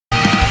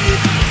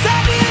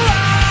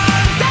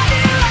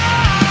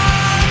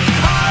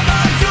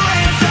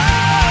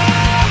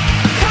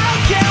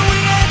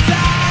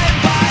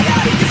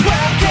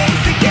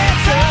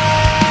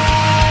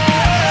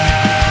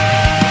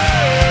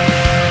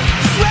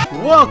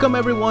Welcome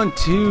everyone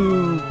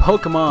to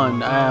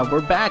Pokemon. We're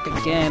back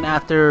again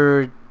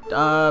after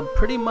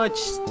pretty much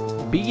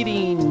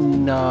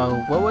beating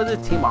what was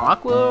it, Team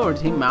Aqua or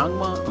Team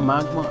Magma?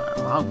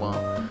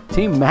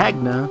 Team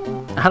Magna.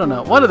 I don't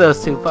know. One of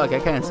those two. Fuck, I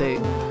can't say.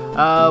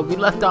 We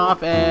left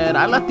off, and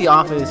I left the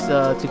office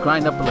to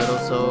grind up a little.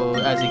 So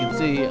as you can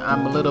see,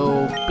 I'm a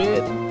little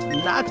bit,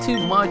 not too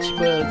much,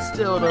 but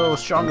still a little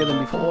stronger than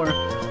before.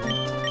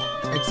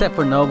 Except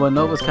for Nova.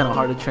 Nova's kind of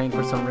hard to train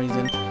for some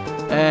reason.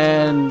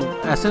 And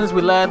as soon as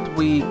we left,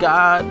 we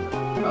got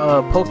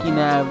a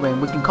Pokénav,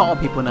 and we can call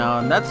people now,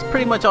 and that's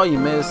pretty much all you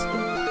missed.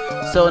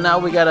 So now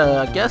we gotta,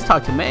 I guess,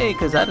 talk to May,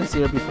 because I didn't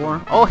see her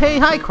before. Oh, hey,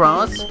 hi,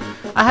 Cross.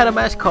 I had a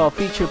match call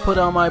feature put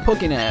on my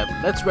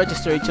Pokénav. Let's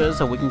register each other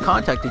so we can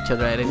contact each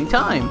other at any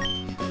time.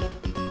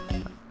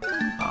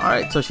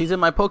 Alright, so she's in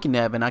my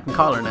Pokénav, and I can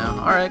call her now.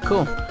 Alright,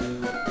 cool.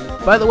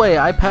 By the way,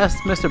 I passed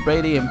Mr.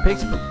 Brady in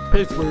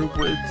Pittsburgh.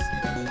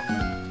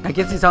 I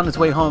guess he's on his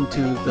way home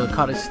to the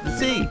Cottage to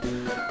see.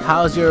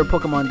 How's your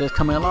Pokemon disc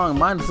coming along?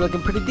 Mine's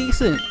looking pretty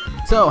decent.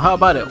 So, how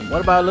about it?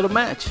 What about a little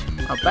match?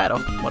 A battle?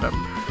 Whatever.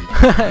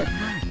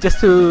 Just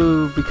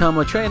to become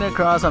a trainer,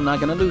 Cross, I'm not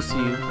gonna lose to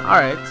you.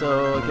 Alright,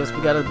 so I guess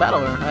we got a battle.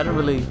 I didn't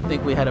really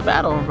think we had a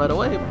battle right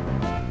away.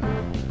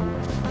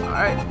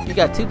 Alright, you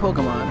got two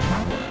Pokemon.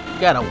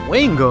 You got a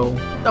Wingo?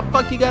 What the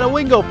fuck you got a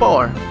Wingo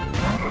for?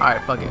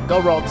 Alright, fuck it.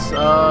 Go Ralts.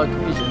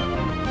 Confusion.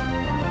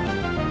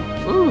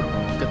 Ooh,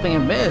 good thing I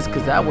missed,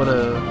 because that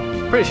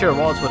would've... Pretty sure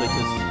Ralts would've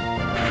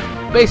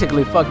just...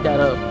 basically fucked that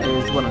up,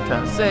 is what I'm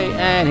trying to say.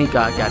 And he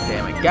got,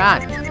 goddammit,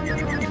 got it.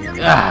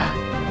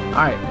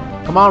 Alright,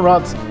 come on,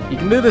 Ralts. You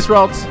can do this,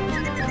 Ralts.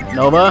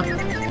 Nova.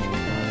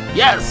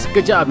 Yes,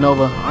 good job,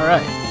 Nova.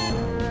 Alright.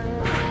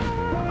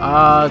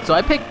 So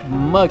I picked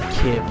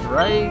Mudkip,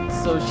 right?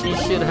 So she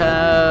should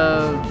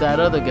have that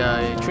other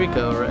guy,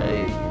 Trico,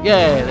 right?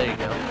 Yeah, there you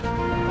go.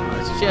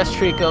 Alright, so she has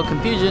Trico.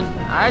 Confusion.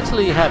 I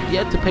actually have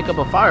yet to pick up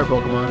a fire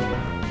Pokemon.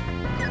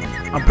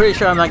 I'm pretty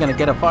sure I'm not going to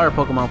get a fire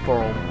Pokemon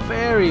for a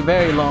very,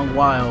 very long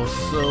while,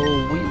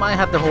 so we might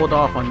have to hold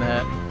off on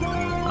that.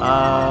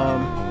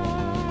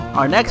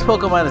 Our next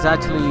Pokemon is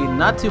actually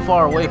not too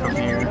far away from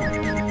here.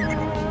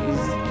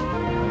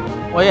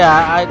 Well, yeah,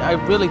 I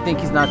really think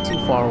he's not too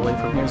far away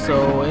from here,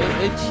 so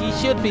he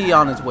should be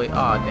on his way.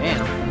 Aw,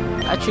 damn.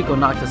 That Trico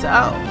knocked us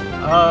out.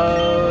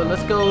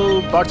 Let's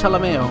go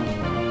Bartolomeo.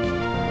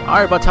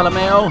 Alright,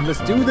 Bartolomeo,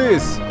 let's do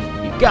this.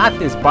 You got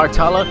this,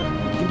 Bartola.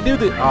 You can do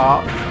this.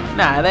 Aw.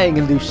 Nah, that ain't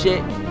gonna do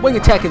shit. Wing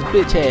attack his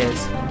bitch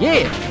ass.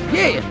 Yeah,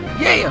 yeah,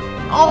 yeah.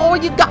 Oh,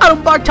 you got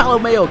him,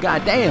 Bartolomeo.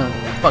 Goddamn.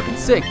 Fucking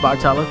sick,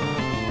 Bartolo.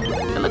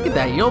 And look at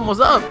that, you're almost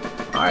up.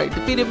 Alright,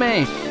 defeated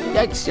May.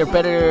 Yikes, you're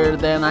better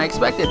than I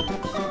expected.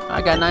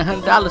 I got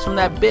 $900 from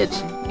that bitch.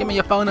 Give me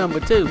your phone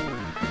number, too.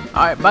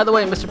 Alright, by the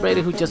way, Mr.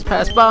 Brady, who just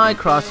passed by,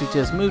 Cross, who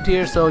just moved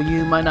here, so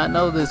you might not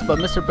know this, but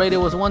Mr. Brady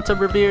was once a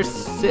revered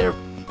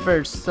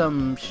surfer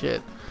some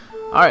shit.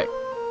 Alright.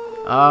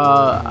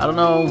 I don't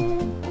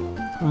know.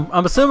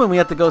 I'm assuming we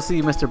have to go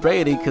see Mr.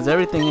 Brady, because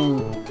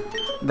everything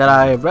that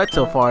I've read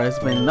so far has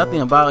been nothing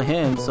about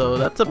him, so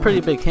that's a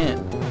pretty big hint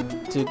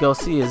to go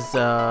see is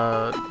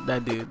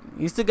that dude.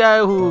 He's the guy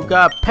who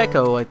got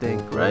Peko, I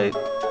think, right?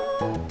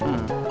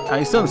 I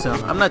assume so.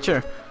 I'm not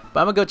sure,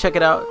 but I'm gonna go check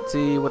it out,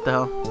 see what the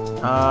hell.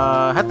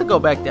 I have to go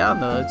back down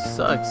though. It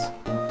sucks.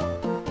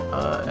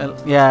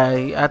 Yeah,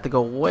 I have to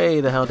go way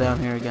the hell down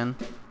here again.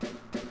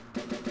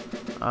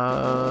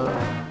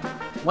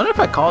 Wonder if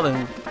I call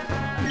them.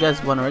 You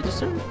guys want to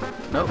register?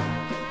 Nope.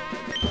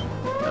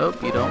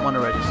 Nope, you don't want to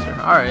register.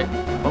 Alright.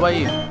 What about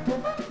you?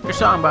 You're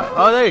talking about...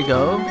 Oh, there you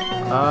go.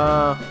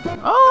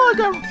 Oh, I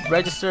got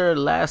registered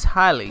last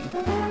highly.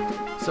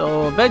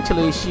 So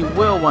eventually she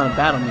will want to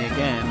battle me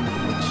again.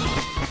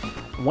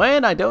 Which...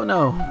 when? I don't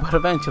know. But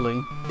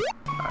eventually.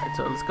 Alright,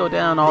 so let's go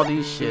down all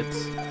these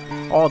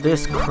shits. All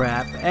this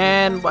crap.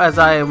 And as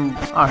I am...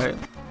 Alright.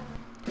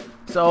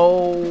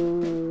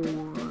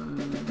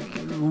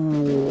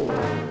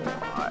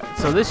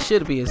 So this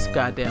should be his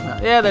goddamn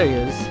house. Yeah, there he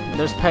is.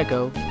 There's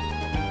Peko.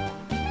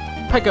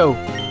 Peko!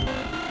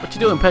 What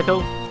you doing,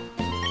 Peko?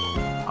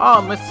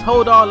 Oh, Miss,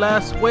 hold on,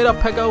 lass. Wait up,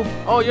 Peko.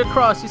 Oh, you're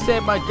Cross. You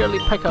saved my dearly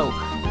Peko.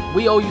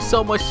 We owe you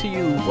so much to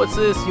you. What's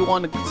this you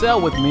want to sell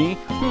with me?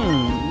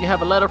 You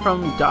have a letter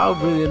from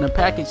Darwood and a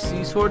package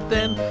sort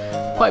then?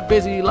 Quite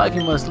busy life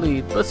you must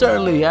lead. But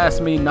certainly,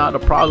 ask me, not a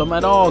problem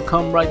at all.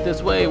 Come right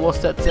this way. We'll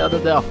set the other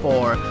there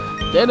for.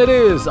 Then it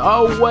is.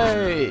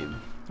 Away!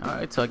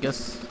 Alright, so I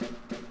guess...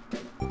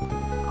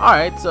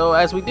 Alright, so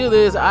as we do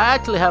this, I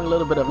actually have a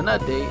little bit of an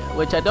update,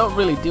 which I don't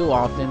really do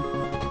often.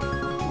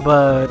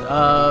 But,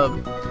 oh,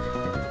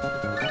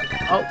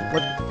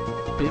 what?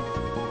 Beep,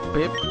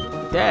 beep,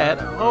 Dad?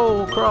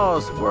 Oh,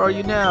 Cross, where are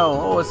you now?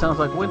 Oh, it sounds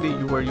like windy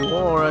where you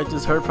are. I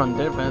just heard from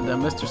Devin that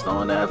Mr.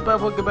 Stone asked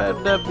about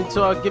that,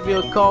 so I'll give you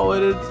a call,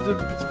 and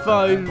it's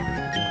fine.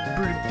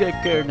 Pretty dick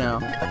here now.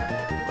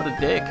 What a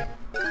dick.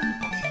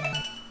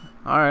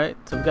 Alright,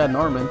 so we got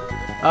Norman.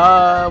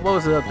 What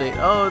was the update?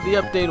 Oh, the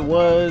update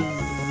was,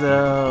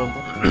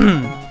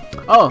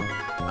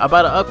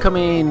 about an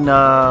upcoming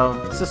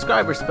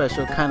subscriber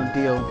special kind of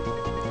deal.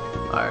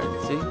 Alright,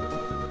 see?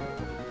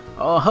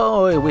 Oh,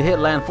 ho, we hit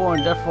land 4,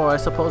 and therefore I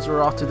suppose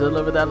we're off to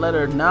deliver that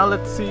letter. Now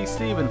let's see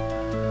Steven.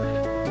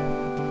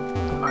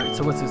 Alright,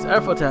 so what's this?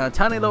 Airfotown,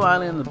 tiny little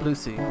island in the blue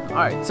sea.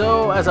 Alright,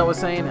 so as I was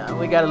saying,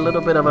 we got a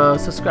little bit of a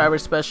subscriber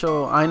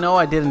special. I know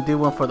I didn't do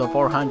one for the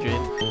 400,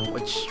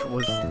 which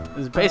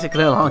was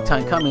basically a long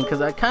time coming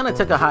because I kind of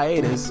took a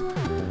hiatus.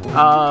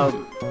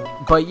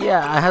 But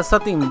yeah, I have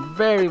something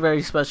very,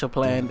 very special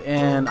planned,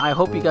 and I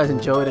hope you guys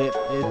enjoyed it.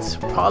 It's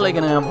probably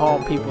going to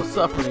involve people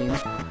suffering,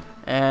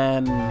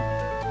 and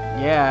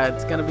yeah,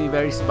 it's going to be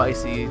very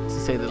spicy to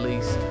say the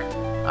least.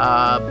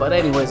 But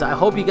anyways, I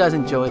hope you guys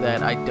enjoy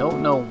that. I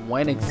don't know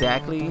when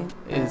exactly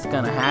it's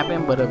going to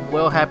happen, but it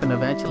will happen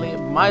eventually.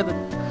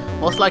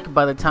 Most likely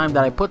by the time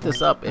that I put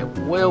this up, it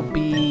will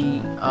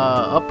be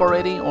up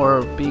already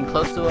or being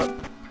close to it.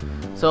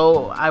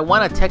 So I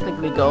want to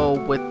technically go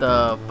with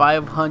the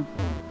 500.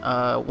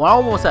 We're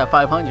almost at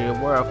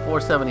 500. We're at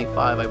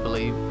 475, I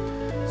believe.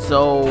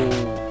 So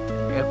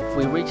if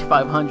we reach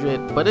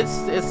 500, but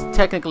it's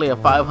technically a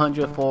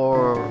 500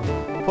 for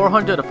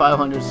 400 to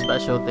 500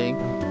 special thing,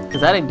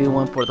 because I didn't do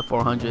one for the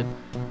 400,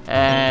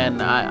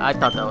 and I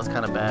thought that was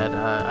kind of bad.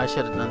 I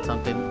should have done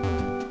something,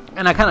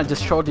 and I kind of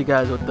just trolled you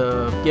guys with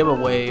the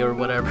giveaway or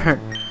whatever.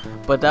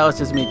 But that was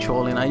just me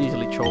trolling. I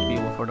usually troll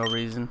people for no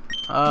reason.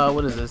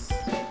 What is this?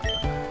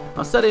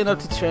 I'm studying up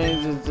to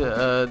change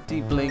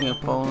deep link and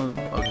phone.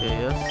 Okay,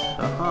 yes.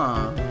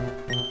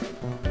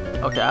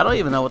 Okay, I don't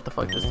even know what the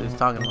fuck this dude's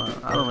talking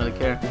about. I don't really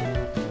care.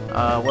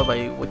 What about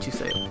you? What you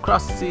say?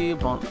 Cross the sea,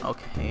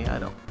 okay, I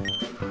don't.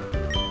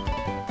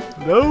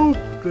 Nope.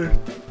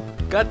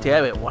 God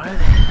damn it! Why?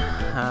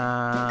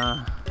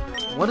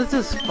 What is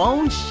this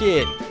phone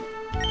shit?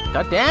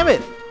 God damn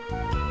it!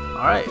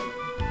 All right,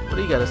 what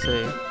do you gotta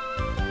say?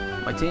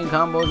 My team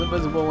combo is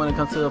invisible when it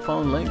comes to the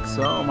phone link,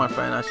 so my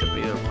friend, I should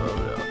be able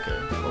to. Okay,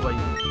 what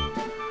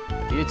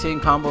about you? Your team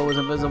combo is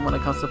invisible when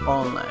it comes to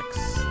phone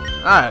links.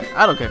 Alright,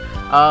 I don't care.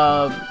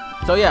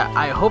 So yeah,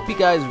 I hope you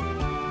guys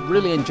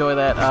really enjoy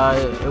that.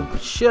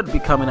 It should be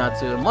coming out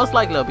soon. Most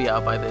likely it'll be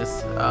out by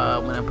this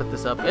when I put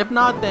this up. If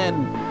not,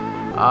 then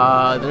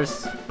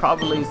there's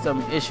probably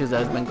some issues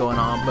that's been going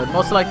on, but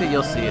most likely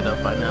you'll see it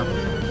up by now.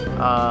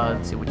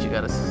 Let's see what you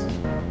got.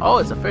 Oh,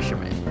 it's a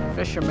fisherman.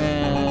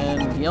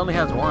 Fisherman, he only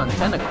has one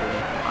tentacle.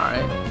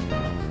 Alright.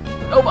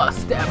 Nova,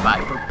 stand by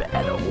for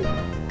battle.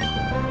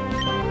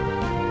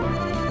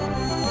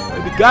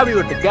 You got me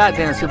with the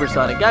goddamn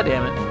supersonic. God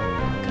damn it.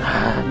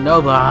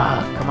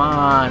 Nova, come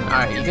on.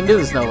 Alright, you can do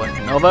this, Nova.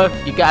 Nova,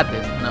 you got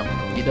this. No,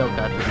 you don't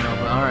got this,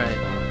 Nova. Alright.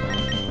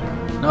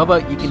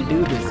 Nova, you can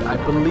do this. I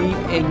believe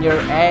in your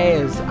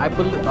ass. I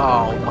believe.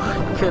 Oh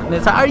my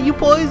goodness. How are you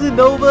poisoned,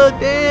 Nova?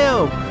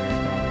 Damn.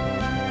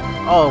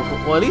 Oh,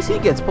 well, at least he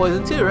gets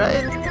poisoned too,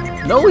 right?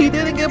 No, he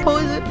didn't get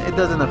poisoned. It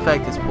doesn't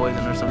affect his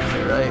poison or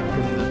something, right?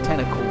 Because he's a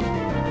tentacle.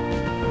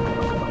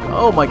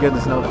 Oh my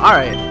goodness, Nova.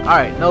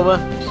 Alright, Nova,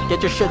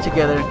 get your shit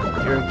together.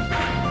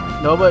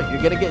 Nova,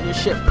 you're gonna get your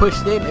shit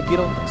pushed in if you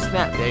don't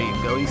snap. There you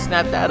go. You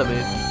snapped out of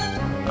it.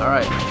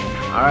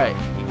 Alright,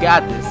 you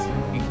got this.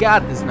 You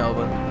got this,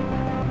 Nova.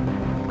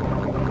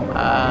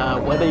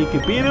 Whether you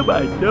can beat him,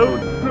 I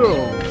don't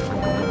know.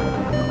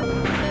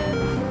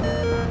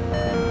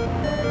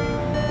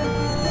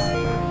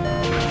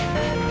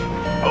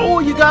 Oh,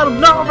 you got him,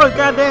 Nova!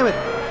 God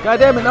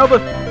damn it, Nova!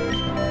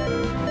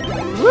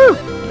 Woo!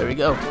 There we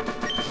go.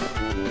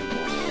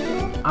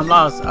 I'm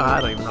lost.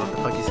 I don't even know what the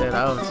fuck he said.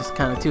 I was just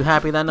kind of too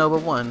happy that Nova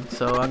won,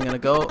 so I'm gonna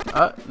go.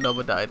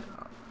 Nova died.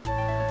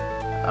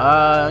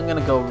 I'm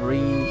gonna go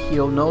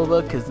re-heal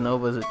Nova because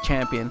Nova's a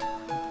champion.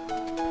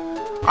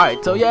 All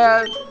right, so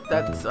yeah,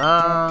 that's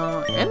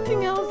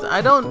anything else?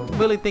 I don't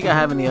really think I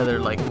have any other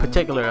like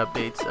particular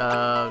updates.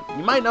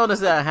 You might notice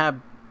that I have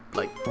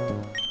like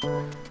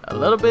a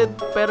little bit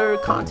better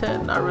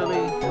content, not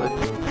really, but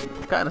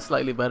kind of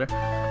slightly better.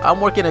 I'm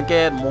working to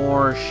get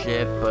more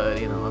shit, but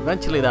you know,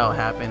 eventually that'll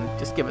happen.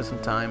 Just give it some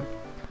time.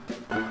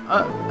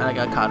 And I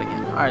got caught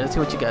again. Alright, let's see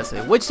what you guys say.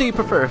 Which do you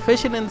prefer,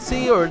 fishing in the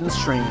sea or in the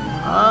stream?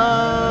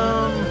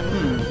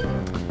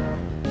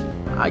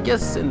 I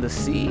guess in the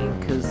sea,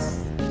 cause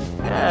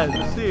yeah,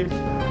 the sea.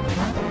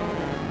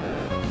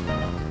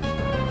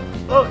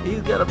 Oh,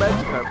 he's got a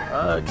magic carp.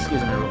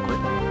 Excuse me real quick.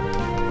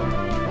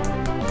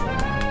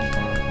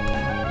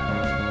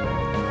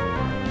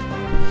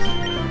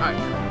 Alright,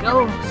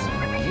 go.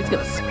 He's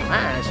gonna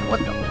smash. What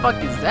the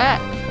fuck is that?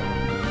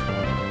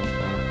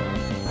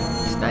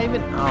 He's not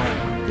even. Oh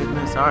my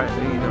goodness. Alright,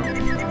 there you go.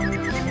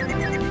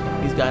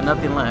 He's got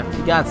nothing left.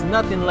 He got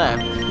nothing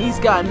left. He's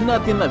got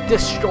nothing left.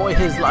 Destroy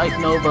his life,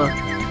 Nova.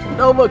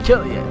 Nova,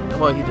 kill it. Yeah.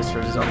 Well, he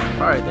destroyed his own life.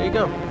 Alright, there you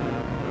go.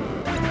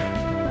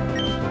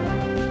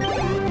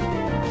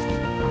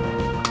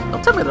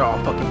 Don't tell me they're all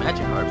fucking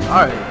magic harps.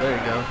 Alright, there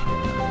you go.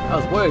 I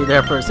was worried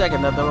there for a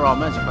second that they were all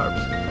magic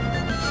harps.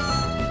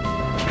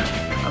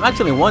 I'm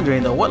actually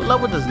wondering though, what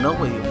level does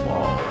Nova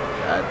evolve?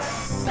 That's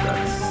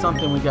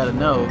something we gotta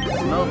know,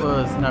 because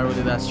Nova is not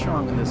really that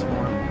strong in this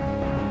form.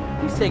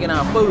 He's taking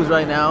out fools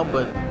right now,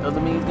 but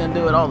doesn't mean he's gonna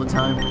do it all the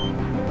time.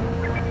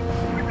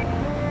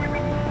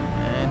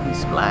 And he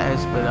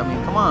splashed, but I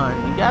mean, come on,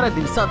 you gotta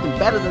do something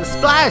better than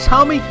splash,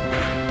 homie.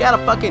 You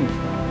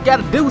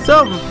gotta do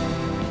something.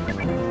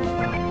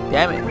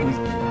 Damn it, he's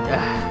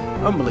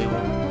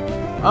unbelievable.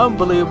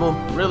 Unbelievable,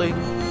 really.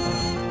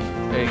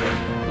 There you go.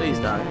 Please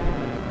die.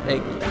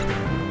 Thank you.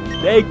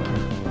 Thank you.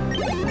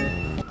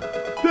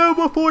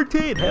 Number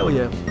 14. Hell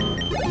yeah.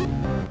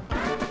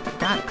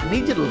 God, I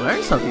need you to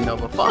learn something though,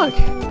 but fuck.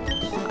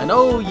 I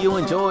know you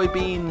enjoy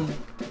being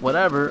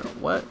whatever.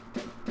 What?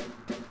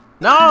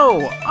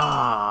 No!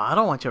 Ah, I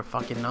don't want your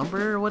fucking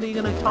number. What are you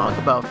gonna talk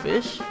about,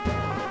 fish?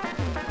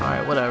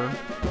 Alright, whatever.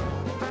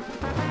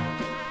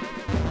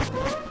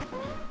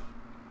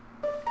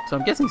 So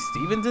I'm guessing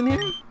Steven's in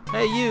here?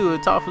 Hey you,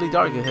 it's awfully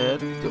dark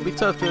ahead. It'll be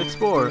tough to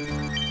explore.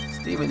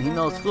 Steven, he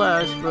knows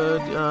Flash,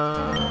 but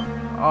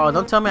oh,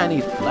 don't tell me I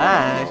need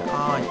Flash.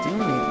 Oh, I do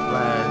need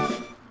Flash.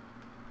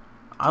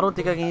 I don't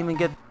think I can even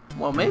get,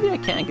 well, maybe I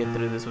can get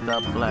through this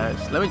without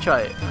Flash. Let me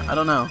try it. I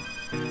don't know.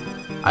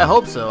 I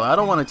hope so. I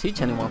don't want to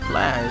teach anyone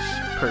Flash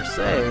per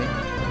se.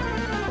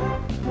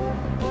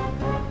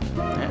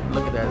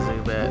 Look at that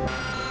Zubat.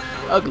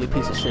 Ugly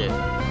piece of shit.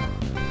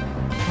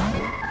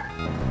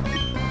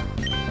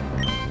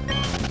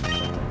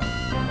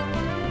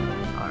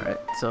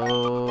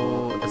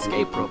 So,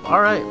 escape rope.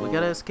 Alright, we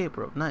got an escape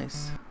rope.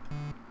 Nice.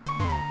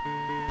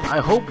 I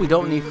hope we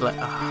don't need flash.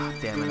 Ah,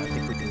 damn it, I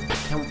think we do.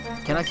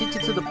 Can I teach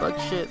you to the bug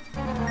shit?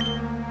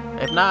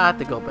 If not, I have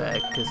to go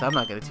back, because I'm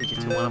not going to teach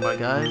it to one of our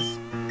guys.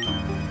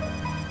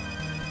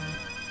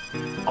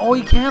 Oh,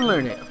 you can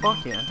learn it.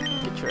 Fuck yeah.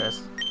 Get your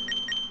ass.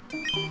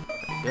 There you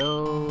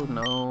go.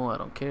 No, I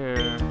don't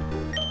care.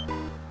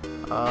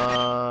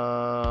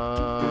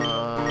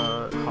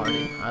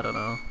 Hardy. I don't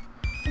know.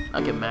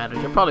 I get mad.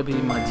 You'll probably be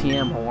my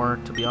TM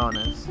whore, to be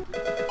honest.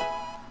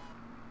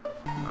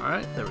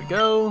 Alright, there we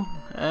go.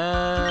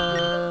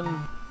 And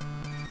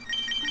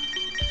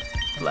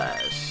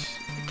Flash.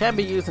 It can't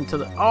be used until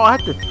the. Oh, I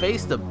have to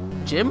face the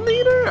gym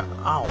leader?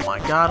 Oh my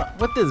god.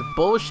 What this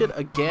bullshit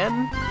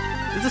again?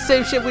 Is the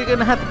same shit we're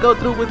gonna have to go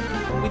through with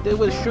what we did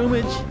with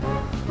Shroomage?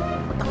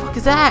 What the fuck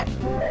is that?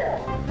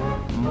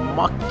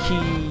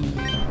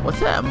 What's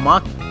that?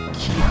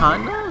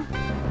 Makihana?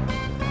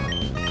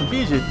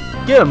 Confusion.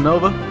 Get him,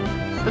 Nova.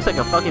 Looks like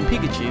a fucking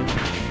Pikachu.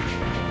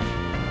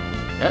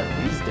 Yep,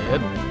 he's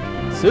dead.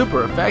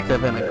 Super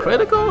effective and a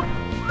critical?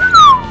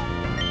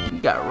 You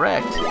got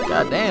wrecked.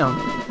 Goddamn.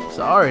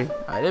 Sorry.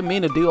 I didn't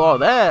mean to do all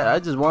that. I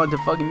just wanted to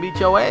fucking beat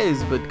your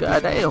ass, but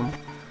goddamn.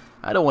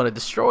 I don't want to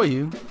destroy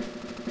you.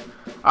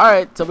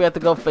 Alright, so we have to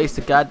go face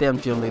the goddamn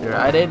gym leader.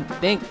 I didn't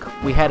think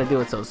we had to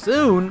do it so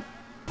soon,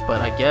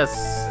 but I guess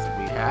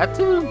we had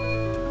to?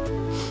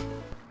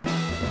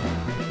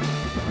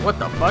 What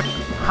the fuck?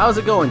 How's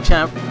it going,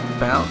 champ?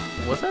 Bound?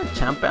 Was that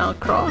champ bound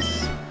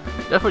cross?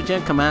 Therefore,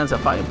 Gym commands a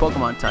fighting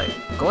Pokemon type.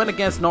 Going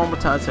against normal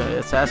types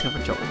is asking for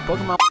trouble.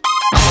 Pokemon